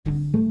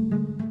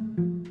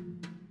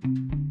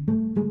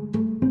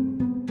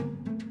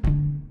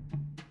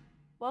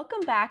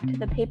Welcome back to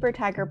the Paper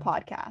Tiger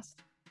podcast.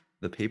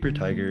 The Paper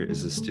Tiger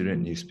is a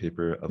student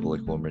newspaper of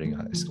Lake Wilmerding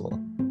High School.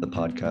 The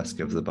podcast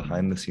gives a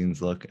behind-the-scenes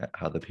look at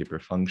how the paper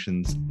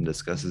functions and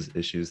discusses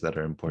issues that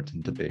are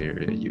important to Bay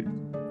Area youth.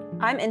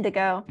 I'm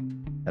Indigo.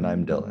 And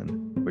I'm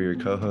Dylan. We're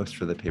your co-hosts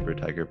for the Paper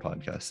Tiger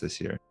podcast this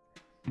year.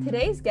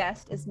 Today's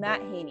guest is Matt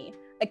Haney,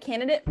 a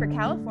candidate for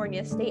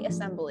California State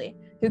Assembly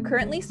who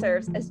currently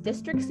serves as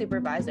District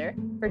Supervisor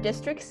for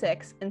District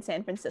 6 in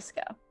San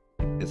Francisco.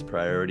 His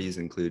priorities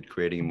include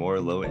creating more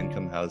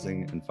low-income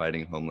housing and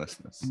fighting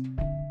homelessness.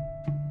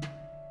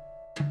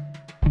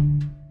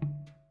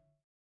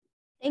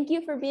 Thank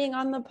you for being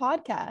on the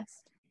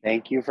podcast.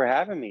 Thank you for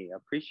having me. I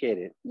appreciate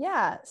it.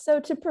 Yeah, so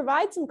to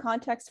provide some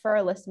context for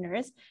our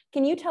listeners,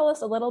 can you tell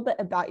us a little bit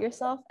about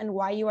yourself and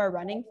why you are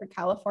running for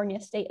California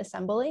State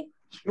Assembly?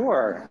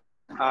 Sure.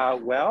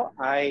 Well,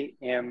 I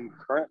am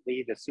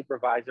currently the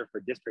supervisor for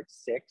District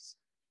 6,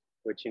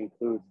 which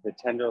includes the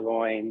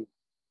Tenderloin,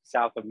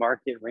 south of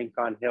Market,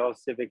 Rincon Hill,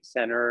 Civic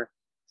Center,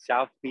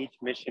 South Beach,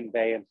 Mission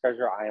Bay, and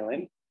Treasure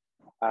Island.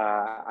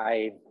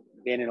 I've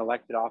been in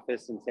elected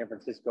office in San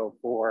Francisco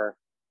for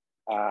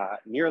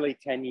nearly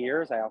 10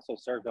 years. I also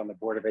served on the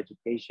Board of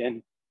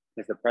Education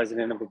as the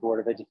president of the Board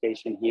of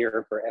Education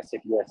here for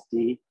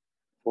SFUSD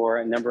for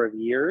a number of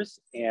years.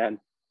 And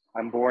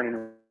I'm born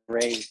and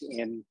raised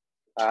in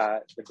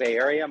the Bay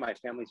Area. My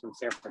family's from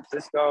San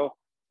Francisco.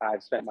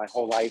 I've spent my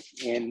whole life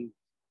in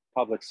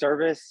public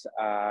service,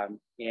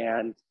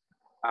 and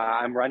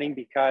I'm running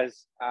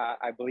because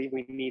I believe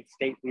we need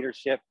state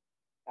leadership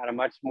at a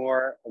much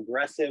more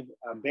aggressive,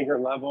 bigger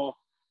level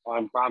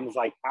on problems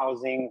like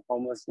housing,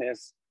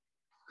 homelessness,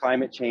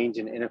 climate change,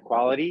 and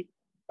inequality.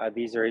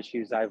 These are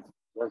issues I've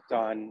worked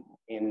on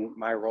in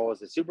my role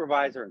as a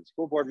supervisor and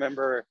school board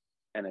member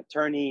and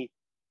attorney.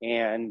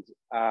 And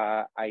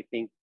I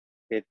think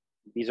that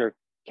these are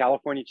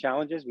California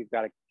challenges. We've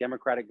got a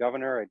Democratic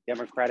governor, a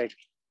Democratic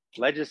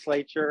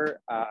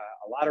legislature, a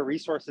lot of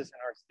resources in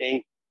our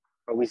state,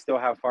 but we still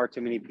have far too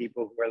many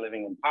people who are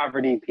living in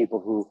poverty, people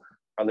who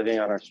are living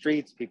on our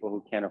streets, people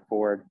who can't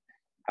afford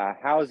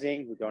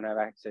housing, who don't have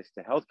access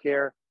to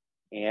healthcare.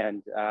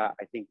 And I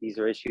think these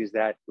are issues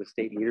that with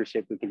state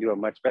leadership, we can do a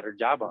much better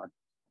job on.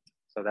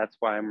 So that's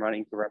why I'm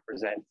running to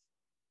represent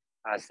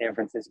San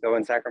Francisco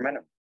and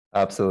Sacramento.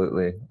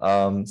 Absolutely.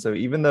 So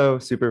even though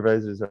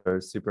supervisors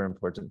are super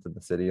important to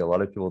the city, a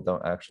lot of people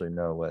don't actually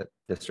know what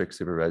district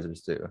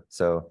supervisors do.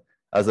 So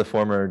as a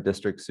former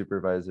district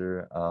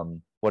supervisor,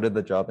 what did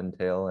the job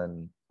entail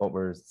and what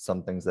were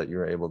some things that you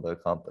were able to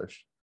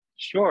accomplish?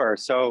 Sure.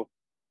 So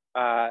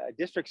a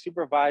district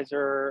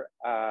supervisor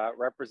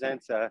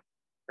represents a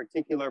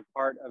particular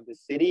part of the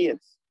city.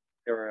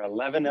 There are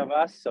 11 of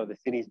us, so the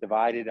city's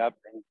divided up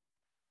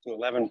into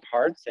 11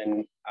 parts,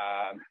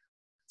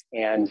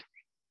 and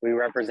we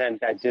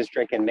represent that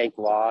district and make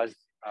laws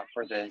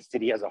for the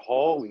city as a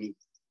whole. We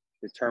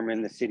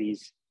determine the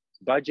city's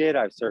budget.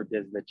 I've served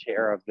as the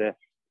chair of the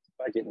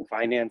Budget and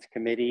Finance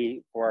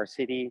Committee for our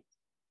city.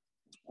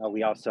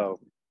 We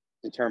also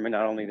determine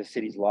not only the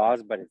city's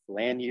laws, but its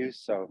land use.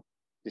 So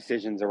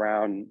decisions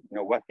around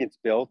what gets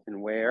built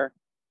and where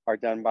are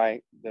done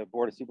by the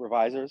Board of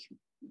Supervisors.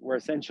 We're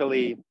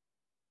essentially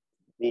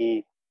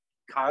the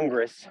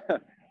Congress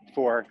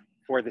for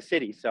the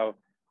city. So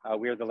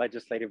we're the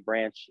legislative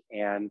branch,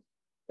 and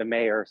the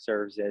mayor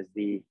serves as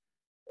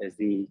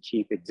the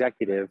chief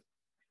executive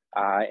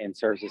and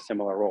serves a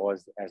similar role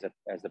as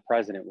the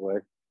president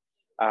would.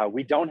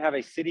 We don't have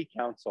a city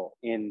council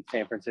in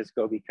San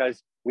Francisco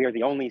because we are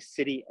the only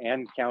city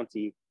and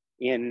county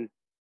in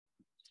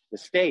the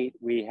state.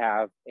 We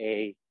have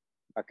a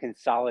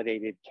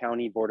consolidated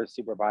county board of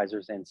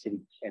supervisors and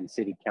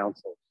city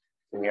council.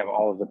 So we have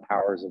all of the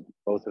powers of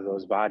both of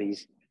those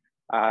bodies.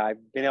 I've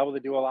been able to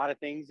do a lot of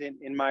things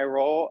in my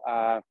role.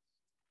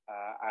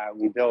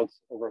 We built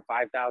over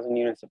 5,000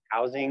 units of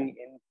housing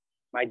in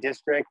my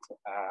district.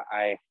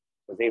 I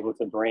was able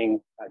to bring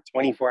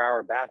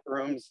 24-hour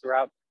bathrooms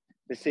throughout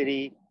the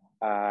city.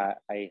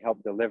 I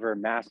helped deliver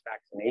mass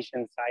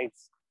vaccination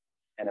sites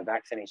and a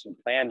vaccination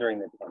plan during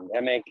the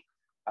pandemic.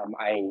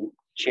 I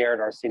chaired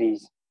our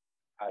city's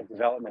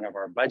development of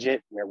our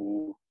budget, where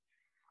we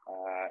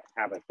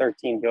have a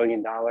 $13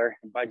 billion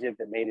budget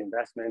that made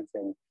investments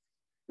in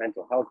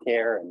mental health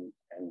care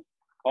and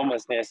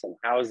homelessness and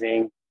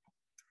housing.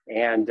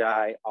 And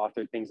I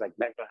authored things like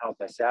Mental Health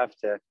SF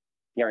to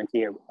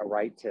guarantee a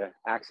right to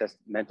access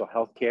mental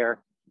health care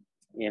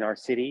in our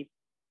city.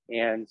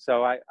 And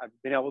so I've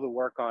been able to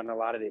work on a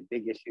lot of the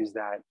big issues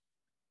that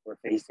we're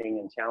facing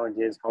and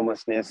challenges: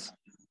 homelessness,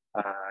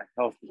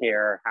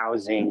 healthcare,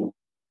 housing,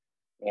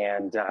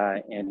 and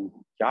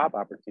job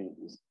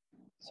opportunities.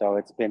 So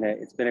it's been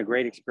a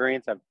great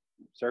experience. I've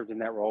served in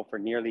that role for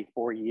nearly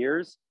 4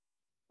 years.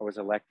 I was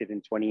elected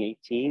in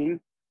 2018,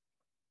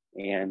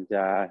 and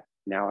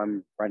now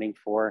I'm running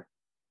for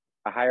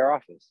a higher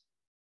office.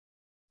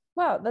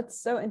 Wow, that's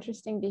so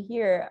interesting to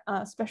hear,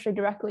 especially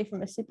directly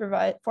from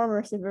a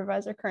former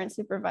supervisor, current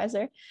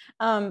supervisor.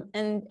 And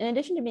in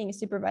addition to being a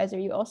supervisor,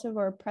 you also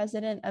were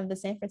president of the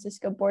San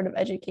Francisco Board of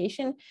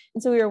Education.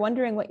 And so we were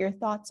wondering what your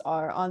thoughts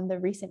are on the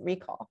recent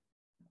recall.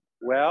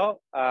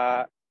 Well,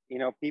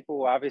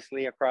 people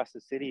obviously across the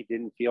city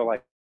didn't feel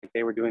like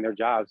they were doing their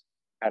jobs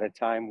at a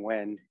time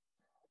when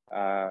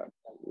it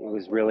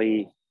was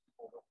really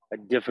a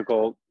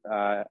difficult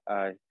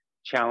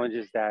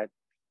challenges that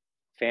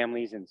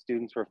families and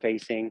students were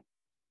facing.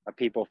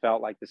 People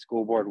felt like the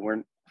school board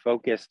weren't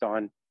focused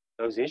on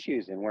those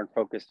issues and weren't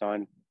focused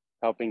on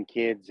helping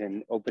kids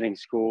and opening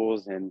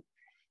schools and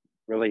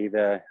really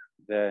the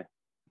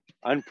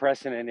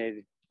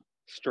unprecedented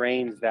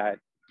strains that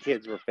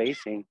kids were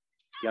facing,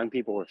 young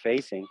people were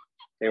facing.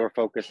 They were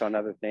focused on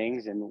other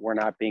things and were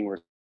not being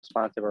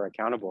responsive or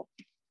accountable.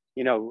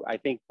 I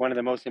think one of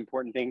the most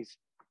important things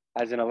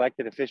as an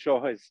elected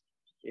official is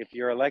if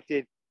you're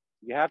elected,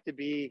 you have to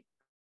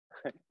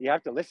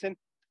listen.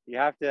 You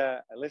have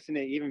to listen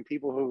to even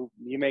people who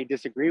you may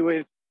disagree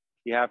with.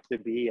 You have to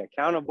be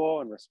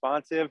accountable and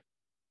responsive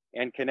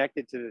and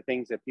connected to the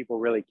things that people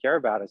really care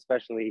about,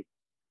 especially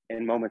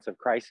in moments of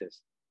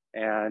crisis.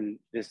 And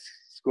this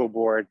school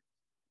board,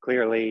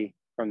 clearly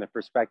from the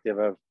perspective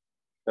of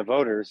the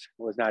voters,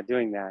 was not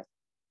doing that.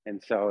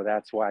 And so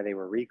that's why they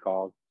were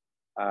recalled.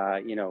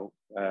 But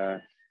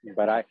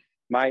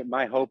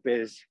my hope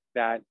is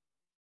that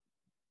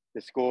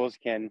the schools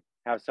can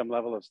have some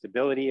level of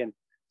stability and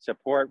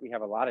support. We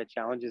have a lot of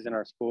challenges in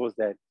our schools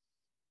that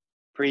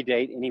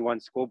predate any one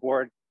school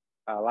board.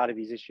 A lot of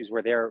these issues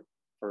were there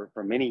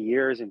for many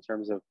years in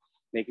terms of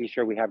making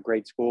sure we have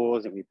great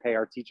schools and we pay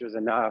our teachers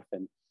enough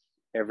and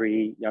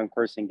every young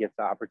person gets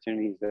the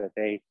opportunities that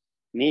they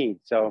need.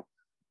 So,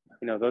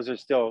 those are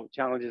still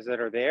challenges that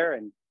are there,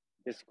 and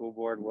this school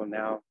board will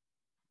now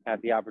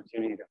have the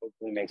opportunity to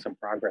hopefully make some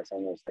progress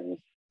on those things.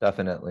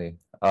 Definitely.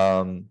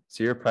 So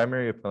your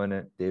primary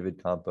opponent,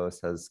 David Campos,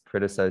 has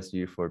criticized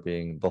you for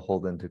being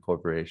beholden to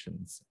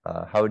corporations.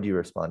 How would you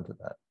respond to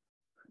that?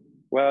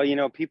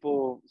 Well,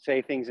 people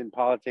say things in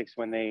politics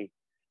when they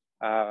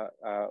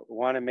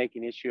want to make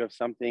an issue of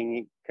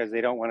something because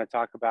they don't want to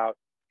talk about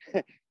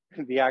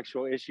the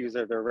actual issues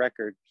of their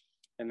record.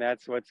 And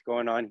that's what's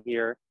going on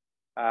here.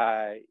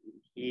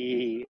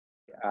 He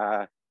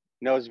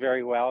knows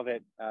very well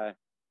that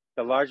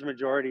the large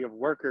majority of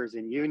workers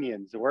in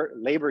unions,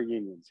 labor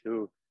unions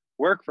who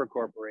work for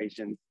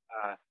corporations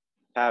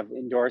have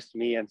endorsed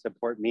me and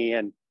support me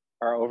and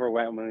are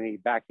overwhelmingly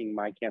backing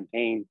my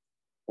campaign.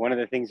 One of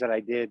the things that I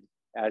did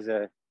as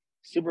a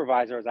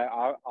supervisor is I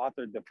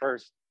authored the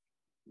first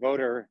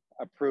voter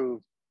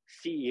approved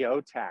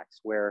CEO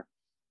tax, where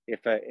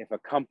if a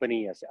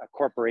company, a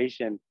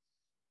corporation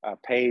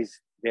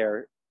pays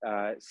their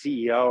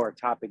CEO or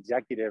top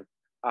executive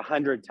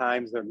 100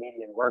 times their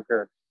median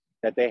worker,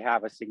 that they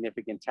have a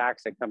significant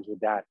tax that comes with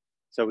that,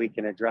 so we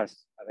can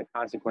address the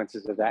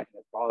consequences of that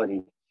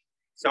inequality.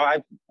 So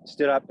I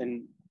stood up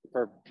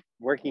for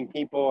working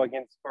people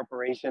against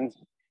corporations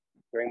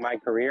during my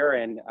career,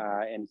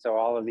 and so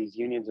all of these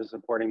unions are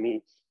supporting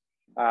me.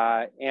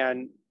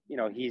 And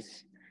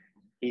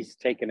he's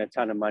taken a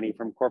ton of money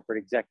from corporate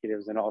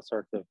executives and all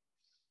sorts of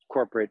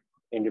corporate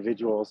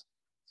individuals.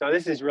 So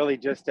this is really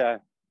just a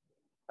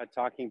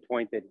talking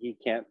point that he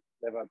can't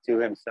live up to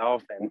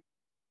himself. And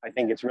I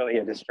think it's really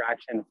a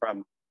distraction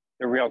from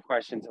the real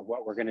questions of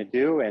what we're going to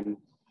do and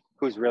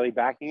who's really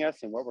backing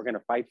us and what we're going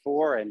to fight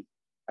for. And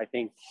I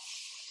think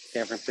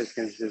San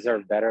Franciscans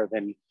deserve better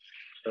than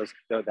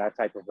that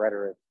type of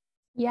rhetoric.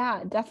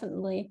 Yeah,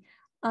 definitely.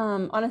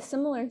 On a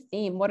similar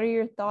theme, what are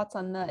your thoughts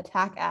on the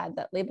attack ad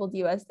that labeled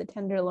you as the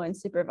Tenderloin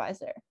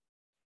supervisor?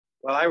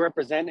 Well, I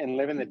represent and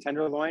live in the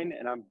Tenderloin,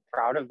 and I'm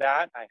proud of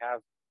that. I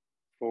have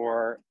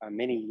for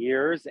many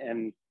years,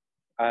 and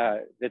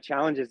the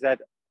challenges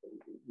that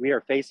we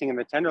are facing in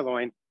the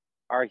Tenderloin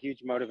are a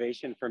huge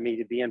motivation for me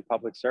to be in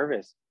public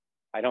service.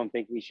 I don't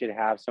think we should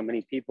have so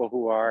many people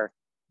who are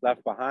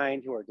left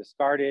behind, who are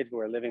discarded, who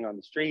are living on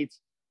the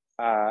streets,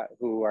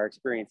 who are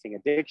experiencing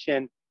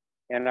addiction.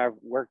 And I've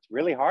worked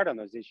really hard on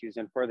those issues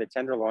and for the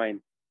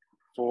Tenderloin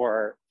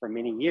for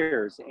many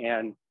years.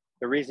 And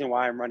the reason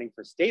why I'm running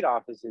for state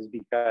office is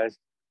because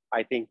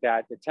I think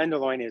that the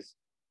Tenderloin is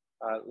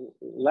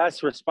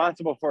less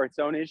responsible for its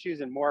own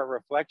issues and more a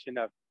reflection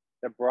of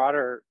the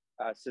broader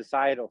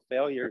societal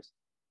failures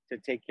to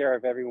take care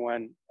of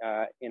everyone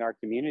in our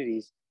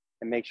communities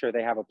and make sure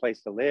they have a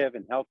place to live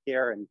and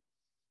healthcare.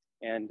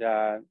 And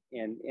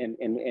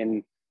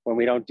when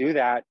we don't do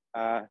that,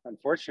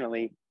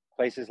 unfortunately,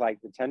 places like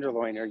the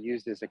Tenderloin are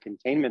used as a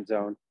containment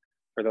zone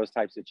for those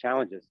types of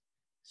challenges.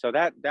 So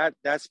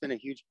that's been a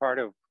huge part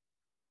of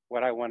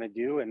what I want to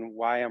do and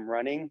why I'm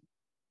running.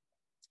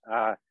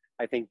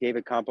 I think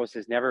David Campos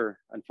has never,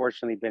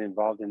 unfortunately, been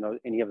involved in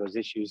any of those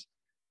issues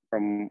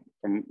from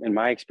in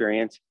my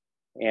experience.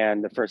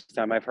 And the first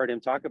time I've heard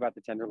him talk about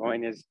the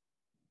Tenderloin is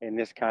in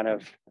this kind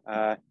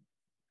of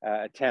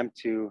attempt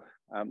to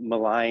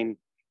malign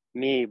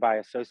me by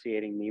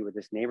associating me with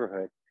this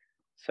neighborhood.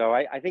 So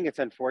I think it's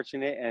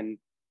unfortunate, and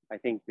I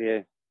think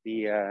the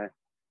the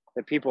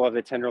people of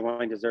the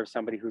Tenderloin deserve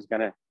somebody who's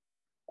going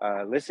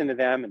to listen to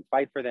them and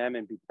fight for them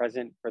and be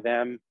present for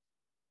them.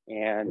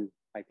 And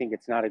I think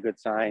it's not a good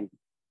sign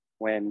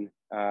when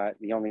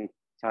the only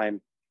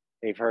time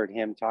they've heard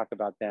him talk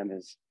about them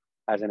is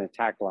as an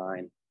attack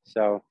line.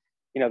 So,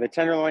 the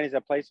Tenderloin is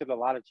a place with a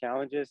lot of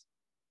challenges,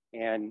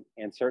 and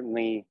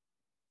certainly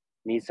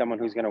needs someone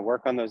who's going to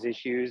work on those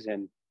issues.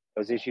 And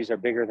those issues are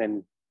bigger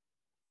than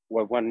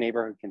what one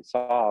neighborhood can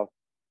solve.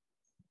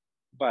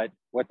 But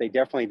what they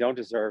definitely don't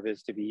deserve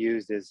is to be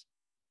used as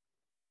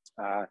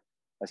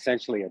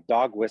essentially a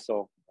dog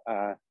whistle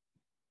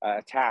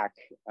attack.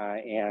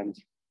 And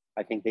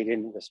I think they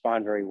didn't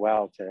respond very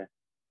well to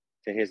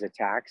his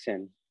attacks.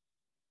 And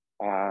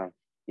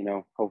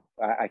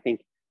I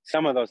think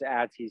some of those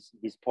ads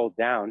he's pulled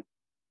down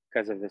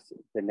because of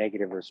the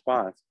negative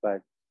response.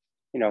 But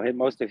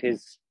most of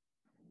his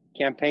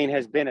campaign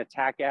has been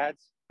attack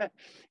ads.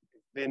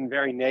 It's been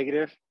very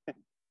negative,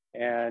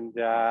 and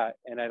I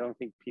don't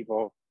think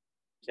people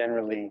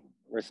generally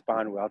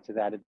respond well to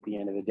that at the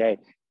end of the day.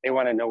 They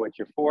want to know what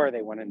you're for.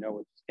 They want to know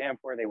what you stand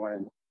for. They want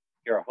to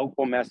hear a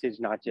hopeful message,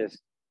 not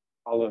just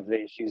all of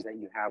the issues that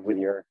you have with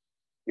your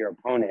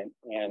opponent.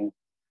 And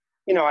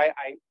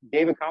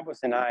David Campos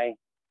and I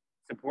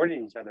supported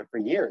each other for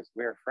years.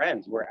 We're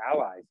friends. We're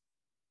allies.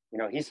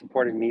 He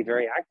supported me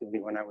very actively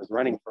when I was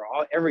running for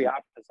every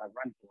office I've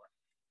run for.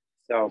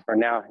 So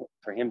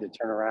for him to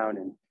turn around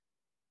and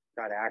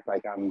try to act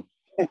like I'm,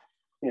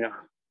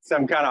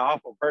 some kind of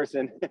awful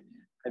person,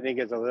 I think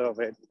is a little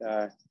bit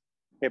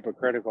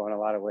hypocritical in a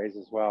lot of ways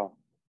as well.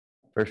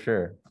 For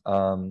sure.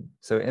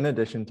 So in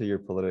addition to your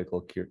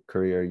political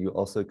career, you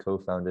also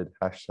co-founded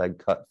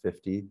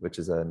 #Cut50, which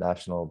is a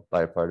national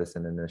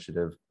bipartisan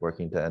initiative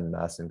working to end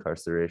mass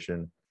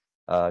incarceration.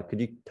 Could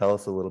you tell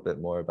us a little bit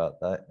more about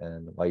that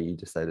and why you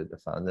decided to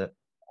found it?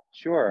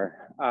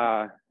 Sure.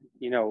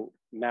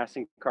 Mass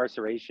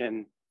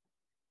incarceration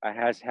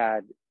has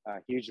had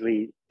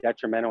hugely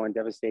detrimental and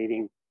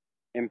devastating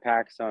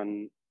impacts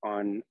on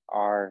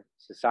our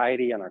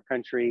society, on our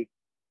country.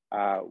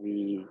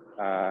 We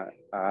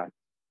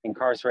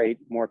incarcerate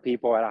more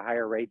people at a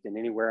higher rate than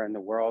anywhere in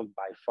the world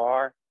by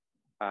far.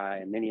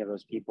 And many of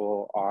those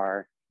people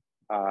are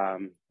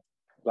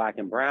Black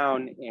and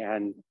brown.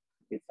 And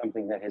it's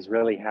something that has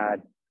really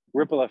had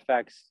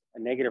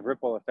negative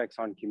ripple effects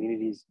on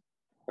communities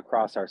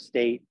across our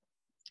state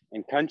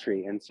and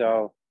country. And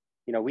so,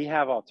 we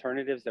have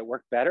alternatives that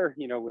work better.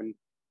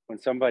 When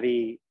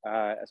somebody,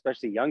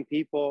 especially young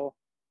people,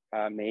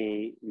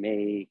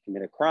 may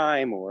commit a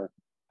crime or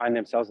find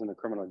themselves in the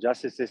criminal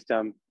justice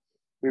system,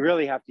 we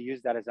really have to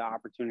use that as an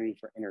opportunity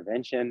for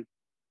intervention,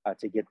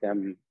 to get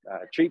them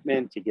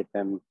treatment, to get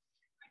them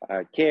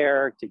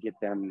care, to get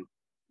them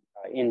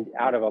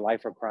out of a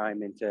life of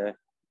crime into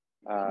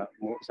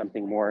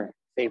something more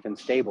safe and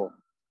stable.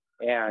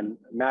 And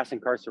mass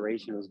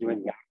incarceration was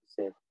doing the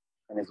opposite,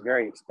 and it's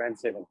very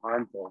expensive and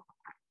harmful.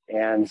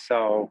 And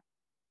so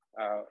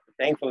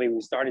thankfully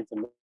we started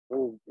to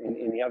move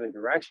in the other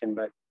direction.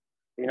 But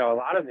a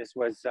lot of this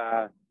was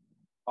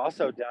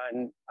also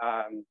done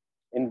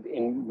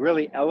in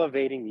really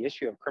elevating the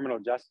issue of criminal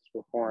justice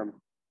reform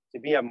to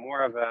be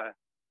more of a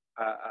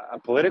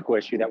political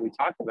issue that we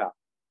talk about.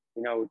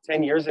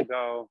 10 years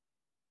ago,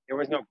 there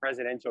was no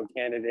presidential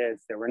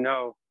candidates. There were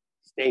no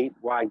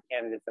statewide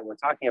candidates that were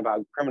talking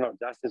about criminal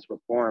justice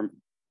reform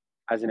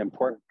as an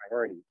important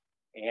priority.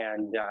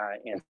 And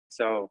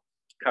so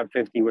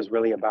Cut50 was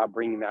really about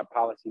bringing that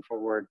policy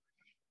forward,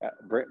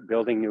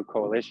 building new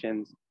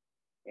coalitions,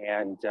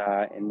 and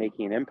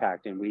making an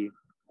impact. And we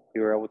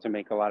were able to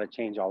make a lot of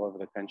change all over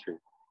the country.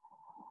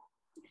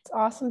 It's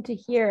awesome to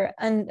hear.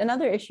 And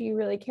another issue you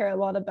really care a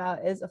lot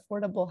about is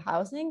affordable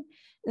housing.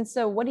 And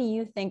so what do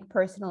you think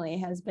personally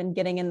has been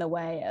getting in the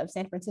way of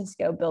San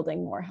Francisco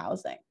building more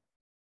housing?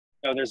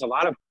 There's a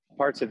lot of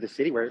parts of the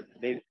city where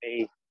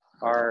they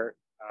are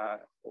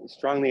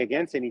strongly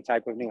against any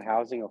type of new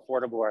housing,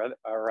 affordable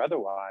or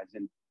otherwise.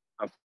 And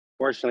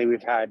unfortunately,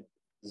 we've had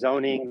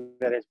zoning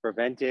that has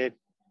prevented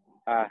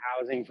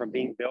housing from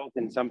being built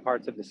in some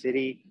parts of the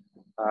city,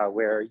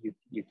 where you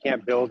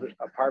can't build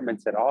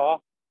apartments at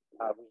all.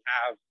 We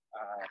have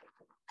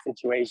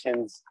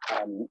situations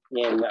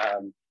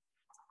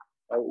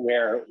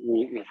where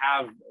we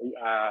have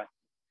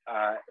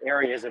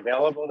areas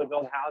available to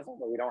build housing,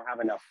 but we don't have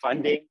enough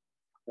funding.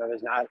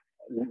 There's not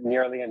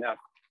nearly enough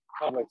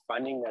public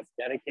funding that's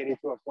dedicated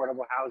to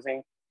affordable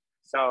housing.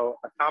 So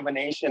a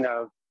combination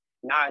of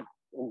not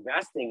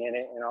investing in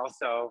it and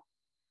also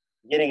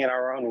getting in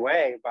our own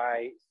way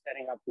by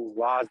setting up these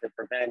laws that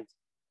prevent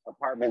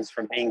apartments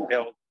from being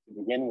built to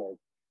begin with.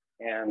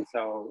 And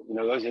so,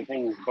 those are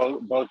things,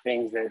 both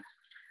things that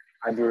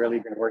I've really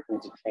been working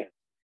to change.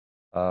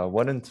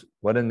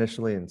 What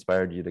initially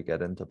inspired you to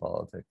get into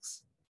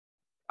politics?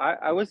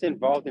 I was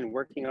involved in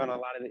working on a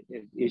lot of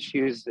the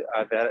issues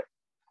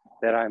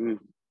that I'm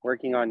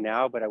working on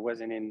now, but I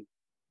wasn't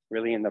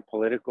really in the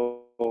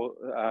political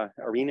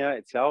arena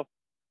itself.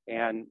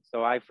 And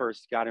so I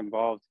first got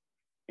involved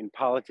in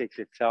politics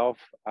itself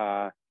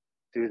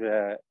through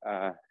the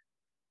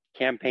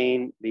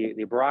campaign, the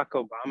Barack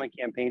Obama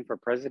campaign for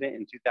president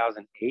in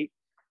 2008.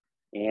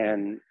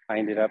 And I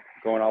ended up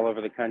going all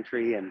over the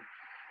country and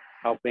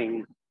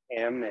helping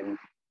him and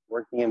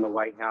working in the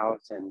White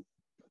House. And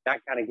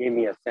that kind of gave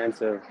me a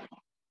sense of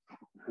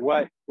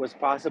what was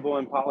possible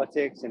in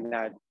politics, and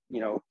that,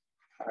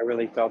 I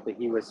really felt that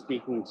he was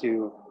speaking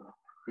to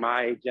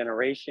my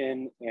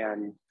generation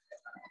and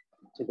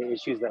to the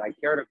issues that I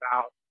cared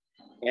about.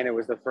 And it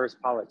was the first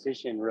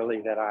politician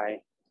really that I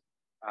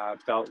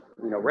felt,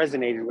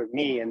 resonated with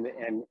me and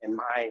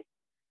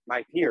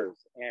my peers.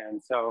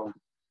 And so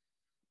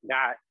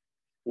that,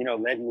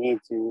 led me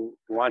to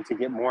want to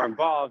get more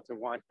involved, to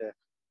want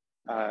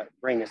to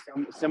bring a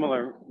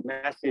similar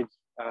message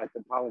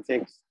to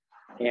politics,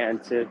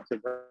 and to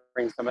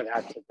bring some of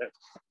that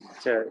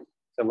to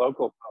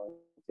local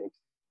politics.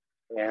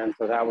 And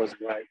so that was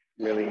what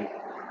really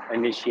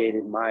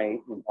initiated my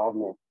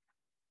involvement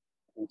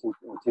in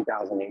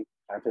 2008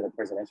 after the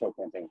presidential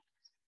campaign.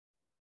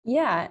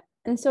 Yeah.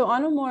 And so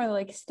on a more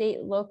like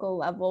state, local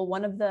level,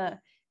 one of the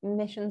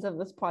missions of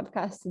this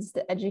podcast is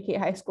to educate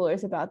high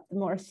schoolers about the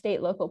more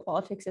state, local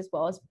politics as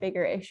well as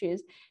bigger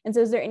issues. And so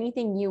is there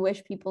anything you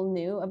wish people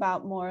knew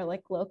about more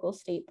like local,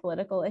 state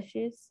political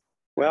issues?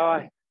 Well,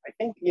 I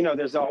think,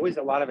 there's always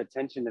a lot of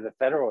attention to the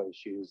federal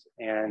issues,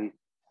 and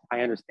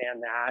I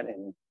understand that.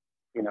 And,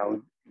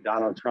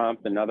 Donald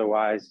Trump and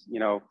otherwise,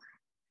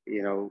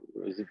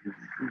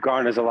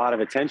 garners a lot of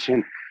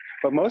attention,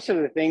 but most of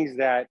the things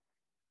that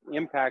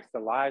impacts the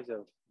lives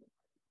of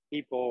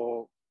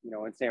people,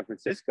 in San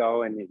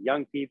Francisco and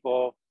young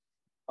people,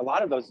 a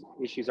lot of those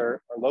issues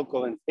are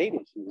local and state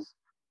issues.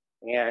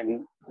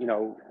 And,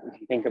 if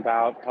you think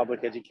about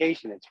public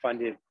education, it's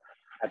funded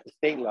at the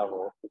state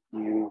level. If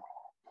you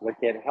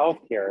look at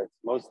healthcare, it's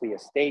mostly a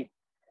state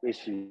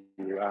issue.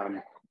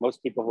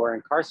 Most people who are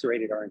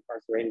incarcerated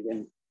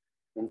in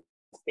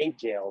state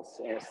jails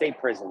and state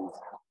prisons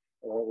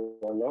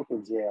or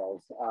local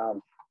jails.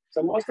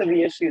 So most of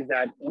the issues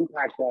that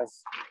impact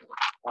us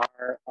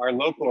are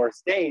local or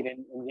state,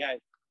 and yet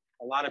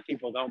a lot of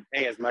people don't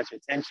pay as much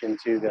attention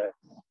to the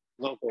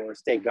local or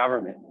state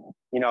government.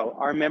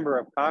 Our member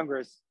of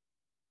Congress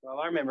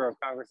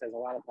has a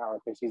lot of power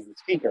because she's the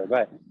speaker,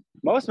 but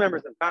most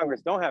members of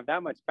Congress don't have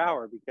that much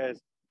power because,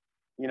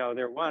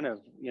 they're one of,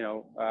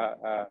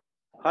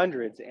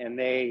 hundreds, and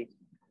they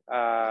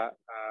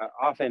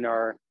often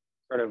are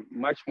sort of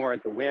much more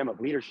at the whim of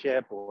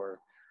leadership or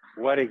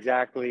what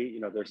exactly,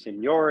 their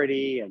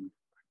seniority, and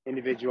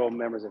individual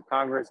members of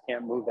Congress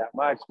can't move that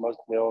much. Most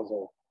bills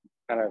are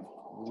kind of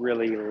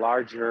really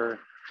larger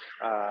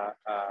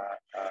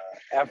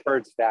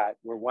efforts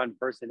where one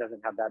person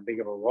doesn't have that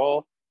big of a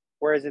role.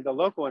 Whereas at the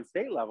local and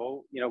state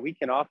level, we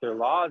can author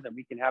laws and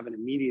we can have an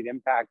immediate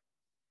impact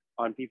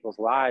on people's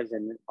lives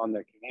and on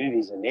their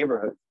communities and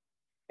neighborhoods.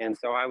 And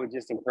so I would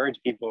just encourage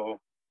people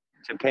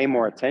to pay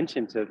more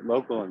attention to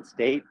local and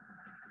state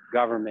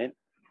government,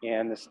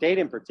 and the state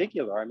in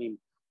particular. I mean,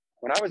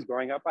 when I was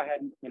growing up, I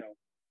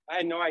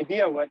had no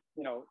idea what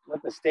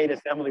the state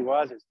assembly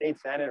was or state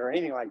senate or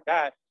anything like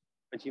that,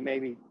 but you may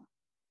be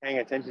paying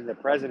attention to the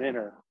president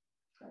or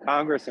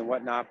Congress and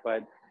whatnot.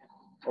 But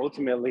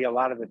ultimately, a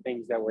lot of the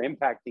things that were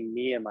impacting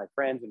me and my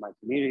friends and my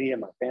community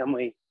and my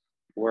family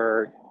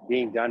were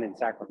being done in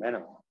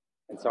Sacramento.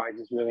 And so I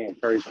just really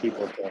encourage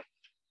people to,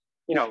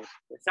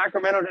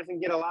 Sacramento doesn't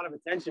get a lot of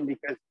attention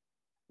because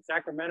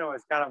Sacramento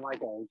is kind of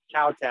like a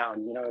cow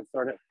town, it's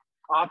sort of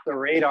off the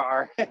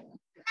radar.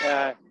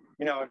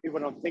 People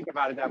don't think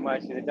about it that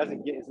much, and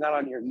it's not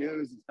on your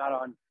news, it's not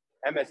on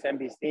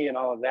MSNBC and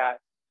all of that,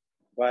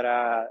 but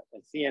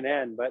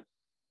CNN, but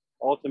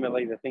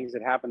ultimately the things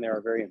that happen there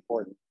are very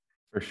important.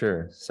 For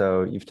sure.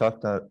 So you've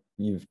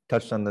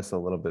touched on this a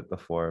little bit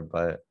before,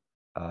 but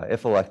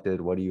if elected,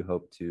 what do you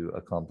hope to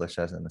accomplish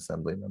as an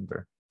assembly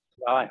member?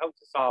 Well, I hope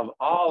to solve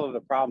all of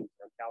the problems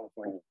for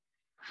California.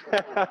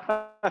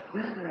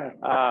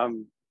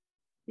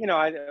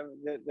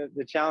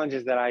 The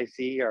challenges that I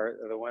see are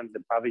the ones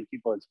that probably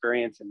people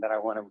experience and that I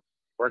want to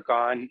work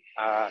on.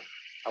 I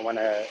want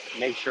to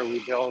make sure we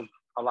build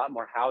a lot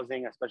more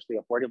housing, especially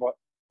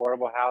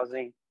affordable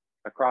housing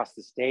across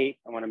the state.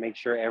 I want to make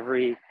sure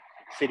every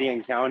city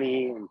and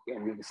county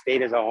and the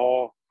state as a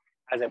whole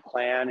has a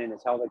plan and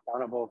is held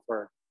accountable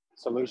for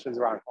solutions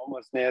around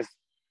homelessness.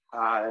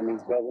 That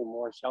means building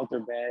more shelter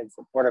beds,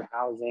 supportive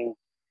housing,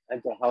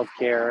 mental health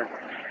care.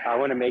 I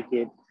want to make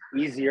it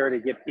easier to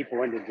get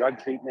people into drug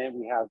treatment.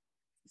 We have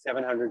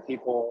 700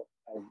 people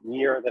a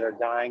year that are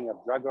dying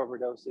of drug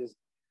overdoses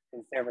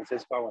in San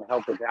Francisco. I want to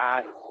help with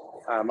that.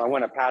 I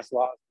want to pass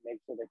laws to make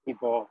sure that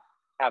people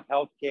have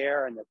health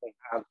care and that they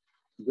have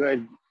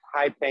good,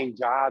 high-paying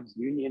jobs,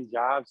 union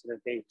jobs, so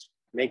that they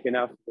make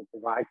enough to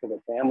provide for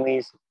their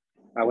families.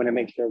 I want to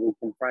make sure we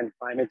confront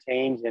climate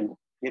change and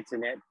get to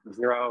net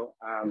zero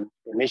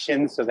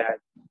emissions so that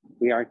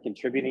we aren't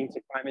contributing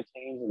to climate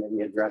change, and that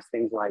we address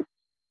things like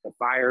the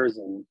fires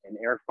and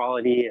air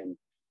quality and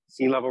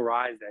sea level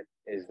rise that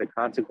is the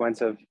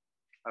consequence of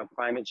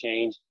climate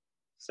change.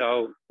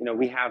 So,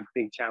 we have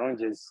big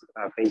challenges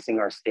facing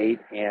our state,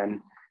 and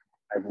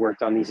I've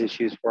worked on these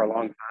issues for a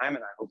long time,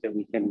 and I hope that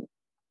we can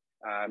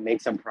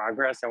make some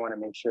progress. I want to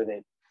make sure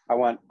that I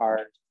want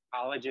our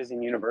colleges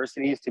and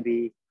universities to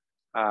be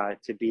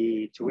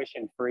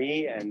tuition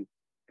free, and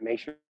to make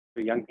sure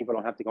young people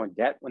don't have to go in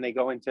debt when they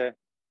go into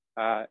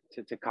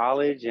to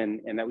college,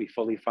 and that we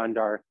fully fund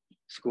our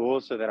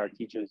schools so that our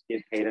teachers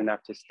get paid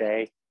enough to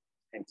stay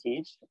and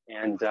teach.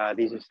 And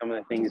these are some of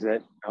the things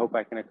that I hope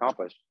I can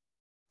accomplish.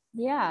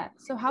 Yeah.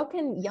 So how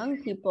can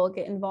young people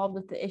get involved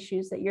with the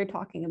issues that you're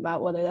talking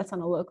about, whether that's on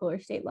a local or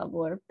state level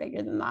or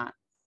bigger than that?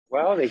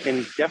 Well, they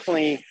can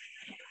definitely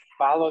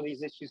follow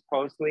these issues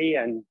closely,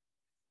 and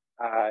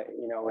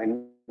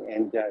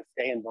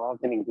stay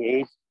involved and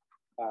engaged.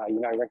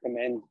 I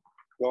recommend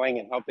going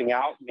and helping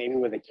out, maybe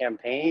with a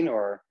campaign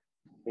or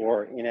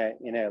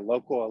in a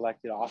local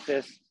elected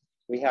office.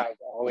 We have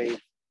always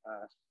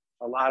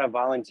a lot of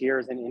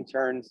volunteers and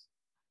interns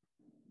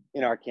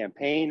in our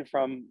campaign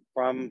from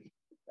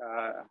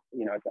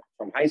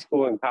high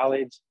school and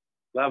college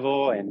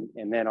level,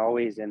 and then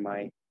always in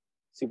my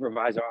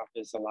supervisor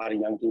office, a lot of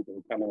young people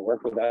who come and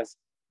work with us.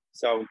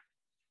 So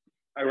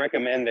I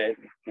recommend that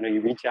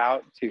you reach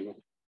out to,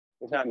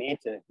 if not me,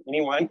 to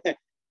anyone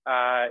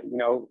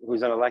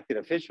who's an elected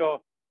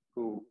official,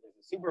 who is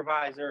a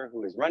supervisor,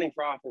 who is running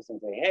for office,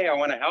 and say, hey, I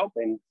want to help.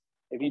 And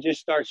if you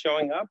just start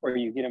showing up, or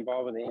you get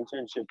involved with an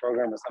internship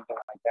program or something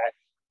like that,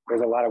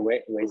 there's a lot of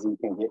ways you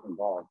can get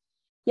involved.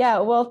 Yeah,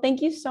 well,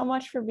 thank you so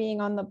much for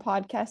being on the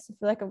podcast. I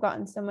feel like I've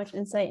gotten so much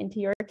insight into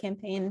your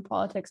campaign and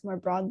politics more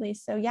broadly.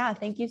 So yeah,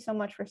 thank you so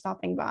much for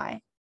stopping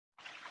by.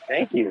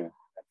 Thank you.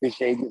 I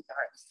appreciate your time.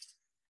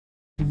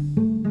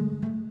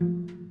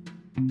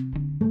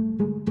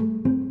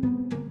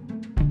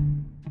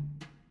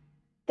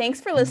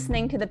 Thanks for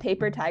listening to the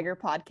Paper Tiger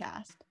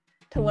podcast.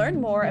 To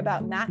learn more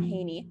about Matt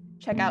Haney,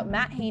 check out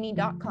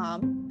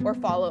matthaney.com or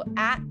follow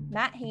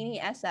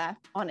 @MattHaneySF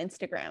on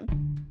Instagram.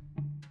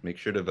 Make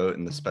sure to vote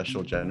in the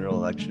special general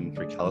election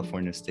for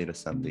California State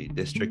Assembly,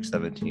 District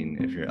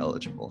 17, if you're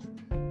eligible.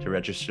 To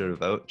register to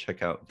vote,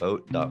 check out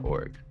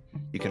vote.org.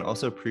 You can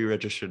also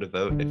pre-register to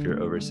vote if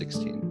you're over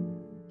 16.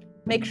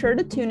 Make sure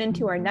to tune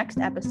into our next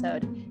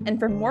episode, and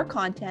for more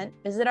content,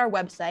 visit our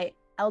website,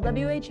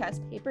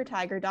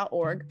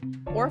 lwhspapertiger.org,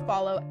 or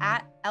follow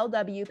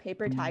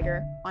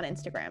 @lwpapertiger on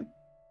Instagram.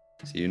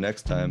 See you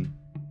next time.